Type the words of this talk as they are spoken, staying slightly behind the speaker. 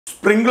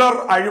Sprinkler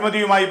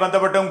അഴിമതിയുമായി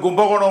ബന്ധപ്പെട്ടും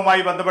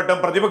കുംഭകോണവുമായി ബന്ധപ്പെട്ടും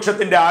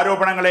പ്രതിപക്ഷത്തിന്റെ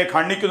ആരോപണങ്ങളെ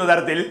ഖണ്ഡിക്കുന്ന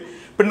തരത്തിൽ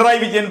പിണറായി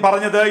വിജയൻ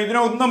പറഞ്ഞത്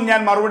ഇതിനൊന്നും ഞാൻ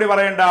മറുപടി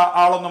പറയേണ്ട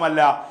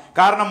ആളൊന്നുമല്ല.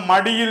 കാരണം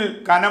മടിയിൽ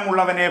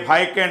കനമുള്ളവനെ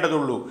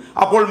ഭയക്കേണ്ടതുള്ളൂ.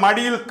 അപ്പോൾ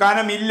മടിയിൽ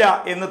കനമില്ല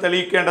എന്ന്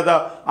തെളിയിക്കേണ്ടത്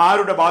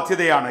ആരുടെ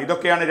ബാധ്യതയാണ്?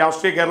 ഇതൊക്കെയാണ്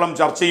രാഷ്ട്രീയ കേരളം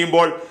ചർച്ച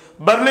ചെയ്യുമ്പോൾ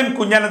ബെർലിൻ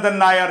കുഞ്ഞനന്തൻ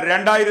നായർ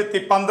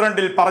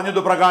 2012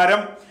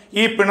 പറഞ്ഞതുപ്രകാരം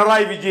ഈ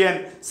പിണറായി വിജയൻ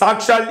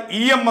സാക്ഷാൽ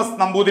EMS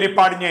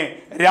നമ്പൂതിരിപ്പാടിനെ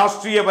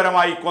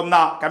രാഷ്ട്രീയപരമായി കൊന്ന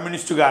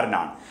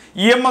കമ്മ്യൂണിസ്റ്റുകാരനാണ്.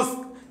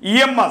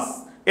 EMS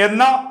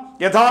എന്ന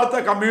യഥാർത്ഥ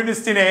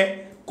കമ്മ്യൂണിസ്റ്റിനെ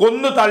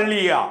കൊന്നു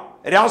തള്ളിയ,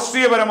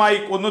 രാഷ്ട്രീയപരമായി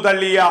കൊന്നു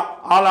തള്ളിയ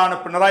ആളാണ്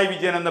പിണറായി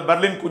വിജയൻ എന്ന്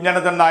ബെർലിൻ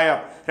കുഞ്ഞനന്തൻ നായർ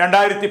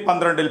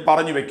 2012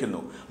 പറഞ്ഞു വെക്കുന്നു.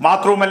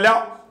 മാത്രവുമല്ല,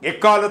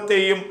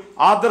 എക്കാലത്തെയും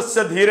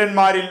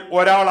ആദർശധീരന്മാരിൽ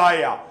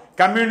ഒരാളായ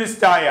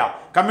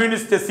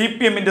കമ്മ്യൂണിസ്റ്റ്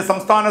CPMന്റെ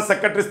സംസ്ഥാന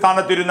സെക്രട്ടറി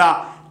സ്ഥാനത്തിരുന്ന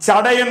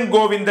ചടയൻ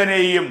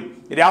ഗോവിന്ദനെയും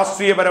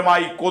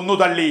രാഷ്ട്രീയപരമായി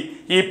കൊന്നുതള്ളി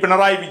ഈ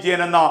പിണറായി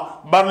വിജയൻ എന്ന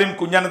ബെർലിൻ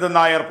കുഞ്ഞനന്തൻ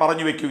നായർ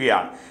പറഞ്ഞു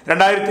വെക്കുകയാണ്.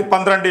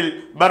 2012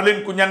 ബെർലിൻ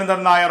കുഞ്ഞനന്തൻ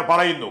നായർ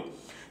പറയുന്നു,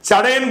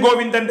 ചടയൻ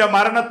ഗോവിന്ദന്റെ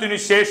മരണത്തിനു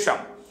ശേഷം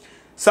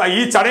ഈ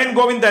ചടയൻ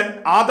ഗോവിന്ദൻ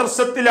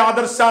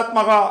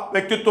ആദർശാത്മക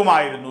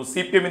വ്യക്തിത്വമായിരുന്നു.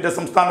 CPMന്റെ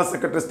സംസ്ഥാന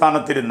സെക്രട്ടറി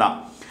സ്ഥാനത്തിരുന്ന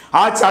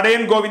ആ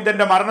ചടയൻ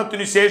ഗോവിന്ദന്റെ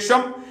മരണത്തിനു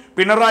ശേഷം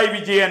പിണറായി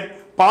വിജയൻ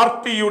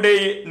പാർട്ടിയുടെ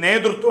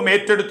നേതൃത്വം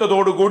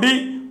ഏറ്റെടുത്തതോടുകൂടി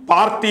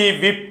പാർട്ടി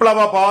വിപ്ലവ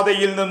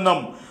പാതയിൽ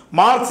നിന്നും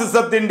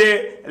മാർക്സിസത്തിന്റെ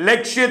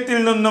ലക്ഷ്യത്തിൽ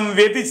നിന്നും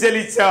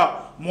വ്യതിചലിച്ച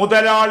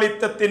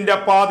മുതലാളിത്തത്തിന്റെ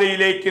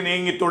പാതയിലേക്ക്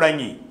നീങ്ങി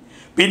തുടങ്ങി.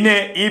 പിന്നെ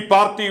ഈ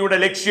പാർട്ടിയുടെ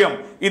ലക്ഷ്യം,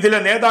 ഇതിലെ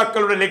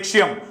നേതാക്കളുടെ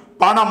ലക്ഷ്യം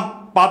പണം,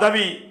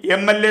 പദവി,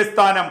 MLA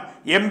സ്ഥാനം,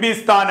 MP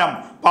സ്ഥാനം,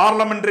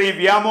 പാർലമെന്ററി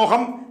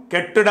വ്യാമോഹം,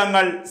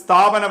 കെട്ടിടങ്ങൾ,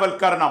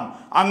 സ്ഥാപനവൽക്കരണം,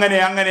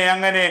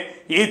 അങ്ങനെ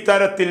ഈ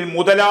തരത്തിൽ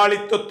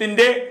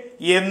മുതലാളിത്തത്തിന്റെ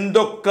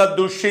എന്തൊക്കെ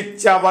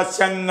ദുഷിച്ച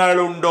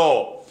വശങ്ങളുണ്ടോ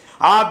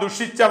ആ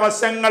ദുഷിച്ച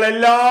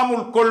വശങ്ങളെല്ലാം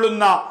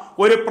ഉൾക്കൊള്ളുന്ന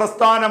ഒരു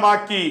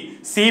പ്രസ്ഥാനമാക്കി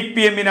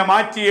CPMനെ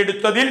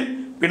മാറ്റിയെടുത്തതിൽ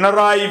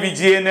പിണറായി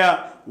വിജയന്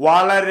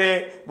വളരെ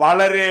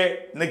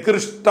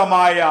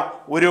നികൃഷ്ടമായ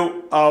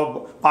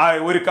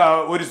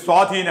ഒരു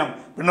സ്വാധീനം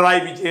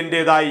പിണറായി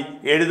വിജയന്റേതായി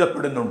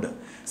എഴുതപ്പെടുന്നുണ്ട്.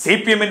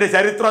 CPMന്റെ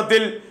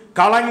ചരിത്രത്തിൽ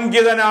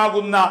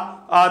കളങ്കിതനാകുന്ന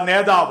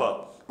നേതാവ്,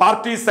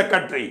 പാർട്ടി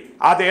സെക്രട്ടറി,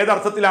 അത്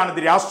ഏതർത്ഥത്തിലാണ്?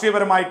 ഇത്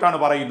രാഷ്ട്രീയപരമായിട്ടാണ്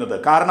പറയുന്നത്.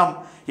 കാരണം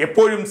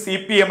എപ്പോഴും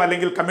CPM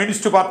അല്ലെങ്കിൽ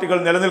കമ്മ്യൂണിസ്റ്റ് പാർട്ടികൾ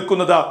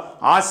നിലനിൽക്കുന്നത്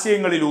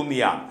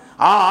ആശയങ്ങളിലൂന്നിയാണ്.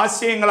 ആ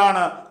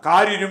ആശയങ്ങളാണ്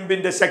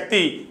കാര്യരുമ്പിന്റെ ശക്തി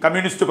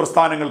കമ്മ്യൂണിസ്റ്റ്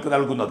പ്രസ്ഥാനങ്ങൾക്ക്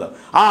നൽകുന്നത്.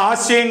 ആ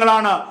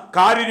ആശയങ്ങളാണ്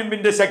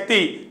കാര്യരുമ്പിന്റെ ശക്തി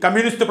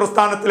കമ്മ്യൂണിസ്റ്റ്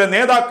പ്രസ്ഥാനത്തിലെ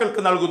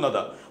നേതാക്കൾക്ക്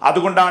നൽകുന്നത്.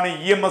 അതുകൊണ്ടാണ്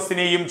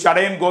EMSനെയും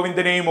ചടയൻ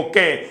ഗോവിന്ദനെയും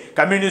ഒക്കെ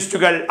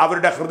കമ്മ്യൂണിസ്റ്റുകൾ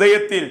അവരുടെ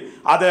ഹൃദയത്തിൽ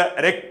അത്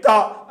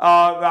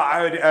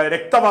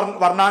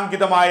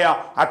രക്തവർണ്ണാങ്കിതമായ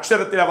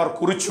അക്ഷരത്തിൽ അവർ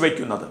കുറിച്ചു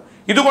വയ്ക്കുന്നത്.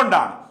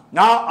 ഇതുകൊണ്ടാണ്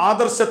ആ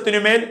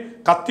ആദർശത്തിനുമേൽ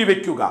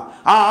കത്തിവെക്കുക,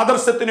 ആ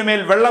ആദർശത്തിനുമേൽ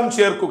വെള്ളം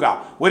ചേർക്കുക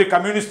ഒരു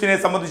കമ്മ്യൂണിസ്റ്റിനെ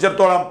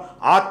സംബന്ധിച്ചിടത്തോളം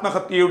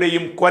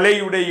ആത്മഹത്യയുടെയും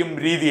കൊലയുടെയും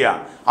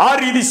രീതിയാണ്. ആ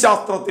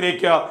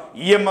രീതിശാസ്ത്രത്തിലേക്ക്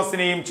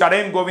EMSനെയും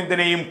ചടയൻ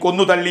ഗോവിന്ദനെയും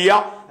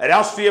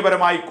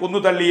രാഷ്ട്രീയപരമായി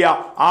കൊന്നുതള്ളിയ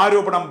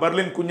ആരോപണം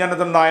ബെർലിൻ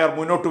കുഞ്ഞനന്തൻ നായർ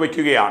മുന്നോട്ട്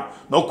വയ്ക്കുകയാണ്.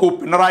 നോക്കൂ,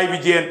 പിണറായി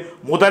വിജയൻ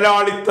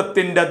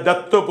മുതലാളിത്തത്തിന്റെ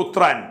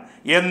ദത്തുപുത്രൻ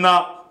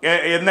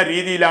എന്ന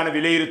രീതിയിലാണ്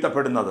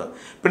വിലയിരുത്തപ്പെടുന്നത്.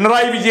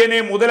 പിണറായി വിജയനെ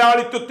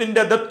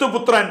മുതലാളിത്തത്തിന്റെ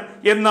ദത്തുപുത്രൻ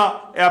എന്ന്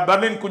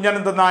ബെർലിൻ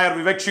കുഞ്ഞനന്തൻ നായർ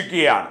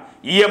വിവക്ഷിക്കുകയാണ്.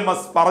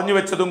 EMS പറഞ്ഞു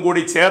വെച്ചതും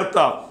കൂടി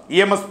ചേർത്ത്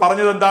EMS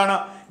പറഞ്ഞത് എന്താണ്?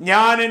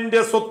 ഞാൻ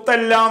എൻ്റെ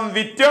സ്വത്തെല്ലാം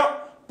വിറ്റ്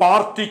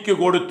പാർട്ടിക്ക്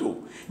കൊടുത്തു,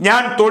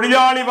 ഞാൻ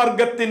തൊഴിലാളി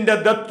വർഗത്തിന്റെ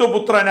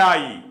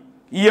ദത്തുപുത്രനായി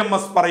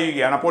EMS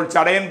പറയുകയാണ്. അപ്പോൾ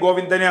ചടയൻ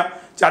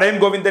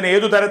ഗോവിന്ദൻ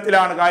ഏതു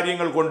തരത്തിലാണ്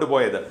കാര്യങ്ങൾ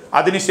കൊണ്ടുപോയത്?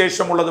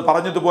 അതിനുശേഷമുള്ളത്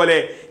പറഞ്ഞതുപോലെ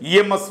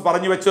EMS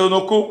പറഞ്ഞു വെച്ചത്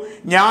നോക്കൂ,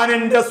 ഞാൻ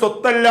എൻ്റെ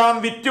സ്വത്തെല്ലാം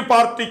വിറ്റ്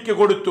പാർട്ടിക്ക്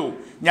കൊടുത്തു,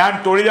 ഞാൻ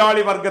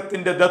തൊഴിലാളി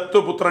വർഗത്തിന്റെ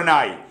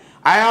ദത്തുപുത്രനായി.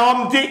 I am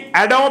the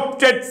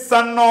adopted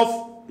son of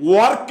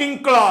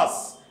working class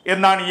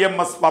എന്നാണ്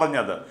EMS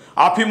പറഞ്ഞത്.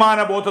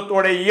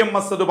 അഭിമാനബോധത്തോടെ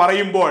EMS അത്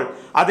പറയുമ്പോൾ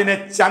അതിനെ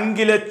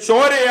ചങ്കിലെ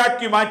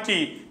ചോരയാക്കി മാറ്റി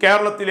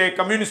കേരളത്തിലെ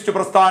കമ്മ്യൂണിസ്റ്റ്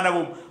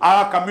പ്രസ്ഥാനവും ആ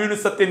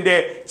കമ്മ്യൂണിസത്തിന്റെ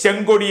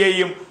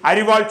ചെങ്കൊടിയെയും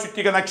അരിവാൾ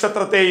ചുറ്റിക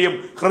നക്ഷത്രത്തെയും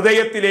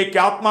ഹൃദയത്തിലേക്ക്,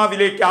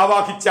 ആത്മാവിലേക്ക്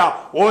ആവാഹിച്ച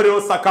ഓരോ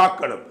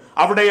സഖാക്കളും.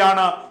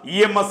 അവിടെയാണ്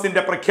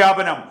EMSന്റെ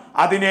പ്രഖ്യാപനം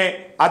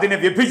അതിനെ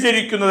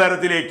വ്യഭിചരിക്കുന്ന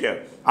തരത്തിലേക്ക്.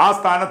 ആ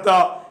സ്ഥാനത്ത്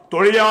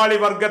തൊഴിലാളി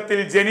വർഗത്തിൽ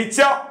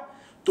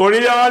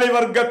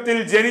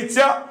ജനിച്ച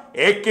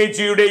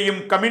AKGയുടെയും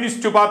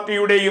കമ്മ്യൂണിസ്റ്റ്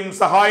പാർട്ടിയുടെയും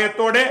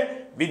സഹായത്തോടെ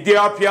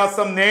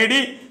വിദ്യാഭ്യാസം നേടി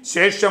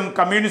ശേഷം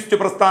കമ്മ്യൂണിസ്റ്റ്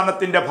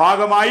പ്രസ്ഥാനത്തിന്റെ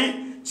ഭാഗമായി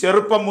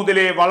ചെറുപ്പം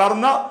മുതലേ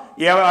വളർന്ന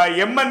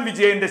MN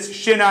വിജയന്റെ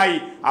ശിഷ്യനായി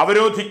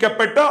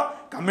അവരോധിക്കപ്പെട്ട്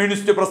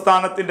കമ്മ്യൂണിസ്റ്റ്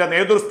പ്രസ്ഥാനത്തിന്റെ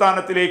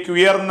നേതൃസ്ഥാനത്തിലേക്ക്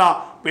ഉയർന്ന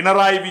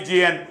പിണറായി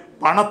വിജയൻ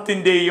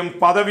പണത്തിന്റെയും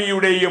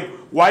പദവിയുടെയും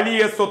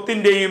വലിയ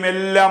സ്വത്തിന്റെയും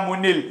എല്ലാം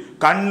മുന്നിൽ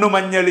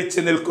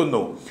കണ്ണുമഞ്ഞളിച്ച്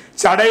നിൽക്കുന്നു.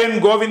 ചടയൻ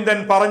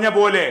ഗോവിന്ദൻ പറഞ്ഞ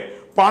പോലെ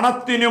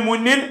പണത്തിനു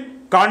മുന്നിൽ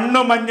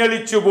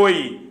കണ്ണുമഞ്ഞളിച്ചു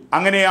പോയി.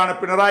 അങ്ങനെയാണ്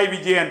പിണറായി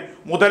വിജയൻ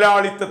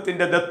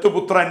മുതലാളിത്തത്തിന്റെ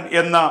ദത്തുപുത്രൻ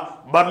എന്ന്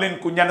ബെർലിൻ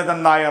കുഞ്ഞനന്തൻ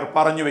നായർ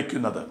പറഞ്ഞു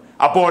വെക്കുന്നത്.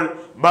 അപ്പോൾ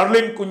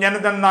ബെർലിൻ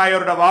കുഞ്ഞനന്തൻ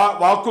നായരുടെ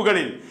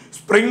വാക്കുകളിൽ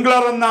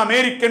സ്പ്രിംഗ്ലർ എന്ന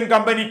അമേരിക്കൻ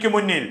കമ്പനിക്ക്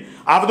മുന്നിൽ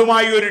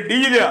അതുമായി ഒരു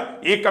ഡീല്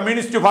ഈ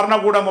കമ്മ്യൂണിസ്റ്റ്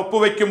ഭരണകൂടം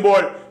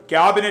ഒപ്പുവെക്കുമ്പോൾ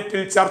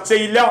ക്യാബിനറ്റിൽ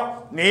ചർച്ചയില്ല,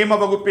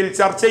 നിയമവകുപ്പിൽ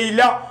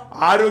ചർച്ചയില്ല,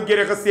 ആരോഗ്യ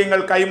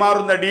രഹസ്യങ്ങൾ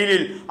കൈമാറുന്ന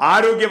ഡീലിൽ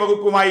ആരോഗ്യ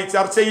വകുപ്പുമായി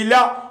ചർച്ചയില്ല,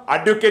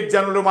 അഡ്വക്കേറ്റ്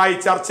ജനറലുമായി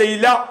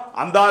ചർച്ചയില്ല.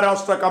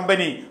 അന്താരാഷ്ട്ര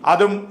കമ്പനി,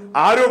 അതും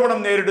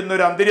ആരോപണം നേരിടുന്ന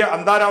ഒരു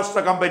അന്താരാഷ്ട്ര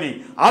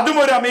കമ്പനി, അതും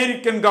ഒരു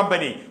അമേരിക്കൻ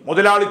കമ്പനി,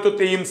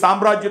 മുതലാളിത്വത്തെയും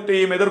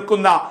സാമ്രാജ്യത്തെയും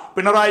എതിർക്കുന്ന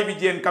പിണറായി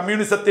വിജയൻ,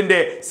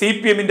 കമ്മ്യൂണിസത്തിന്റെ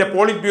CPMന്റെ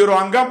പോളിറ്റ് ബ്യൂറോ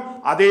അംഗം,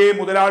 അതേ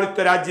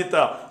മുതലാളിത്വ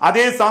രാജ്യത്ത്,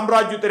 അതേ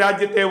സാമ്രാജ്യത്വ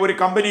രാജ്യത്തെ ഒരു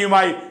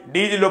കമ്പനിയുമായി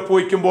ഡീലിൽ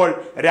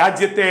ഒപ്പുവയ്ക്കുമ്പോൾ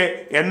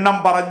രാജ്യത്തെ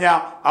എണ്ണം പറഞ്ഞ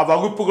ആ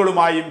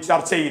വകുപ്പുകളുമായും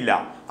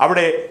ചർച്ചയില്ല.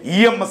 അവിടെ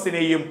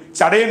EMSനെയും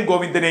ചടയൻ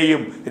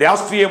ഗോവിന്ദനെയും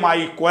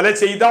രാഷ്ട്രീയമായി കൊല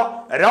ചെയ്ത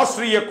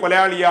രാഷ്ട്രീയ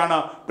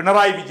കൊലയാളിയാണ്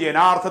പിണറായി വിജയൻ.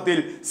 ആ അർത്ഥത്തിൽ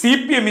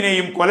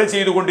CPMനെയും കൊല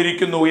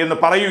ചെയ്തുകൊണ്ടിരിക്കുന്നു എന്ന്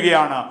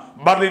പറയുകയാണ്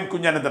ബർലിൻ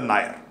കുഞ്ഞനന്ദൻ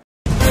നായർ.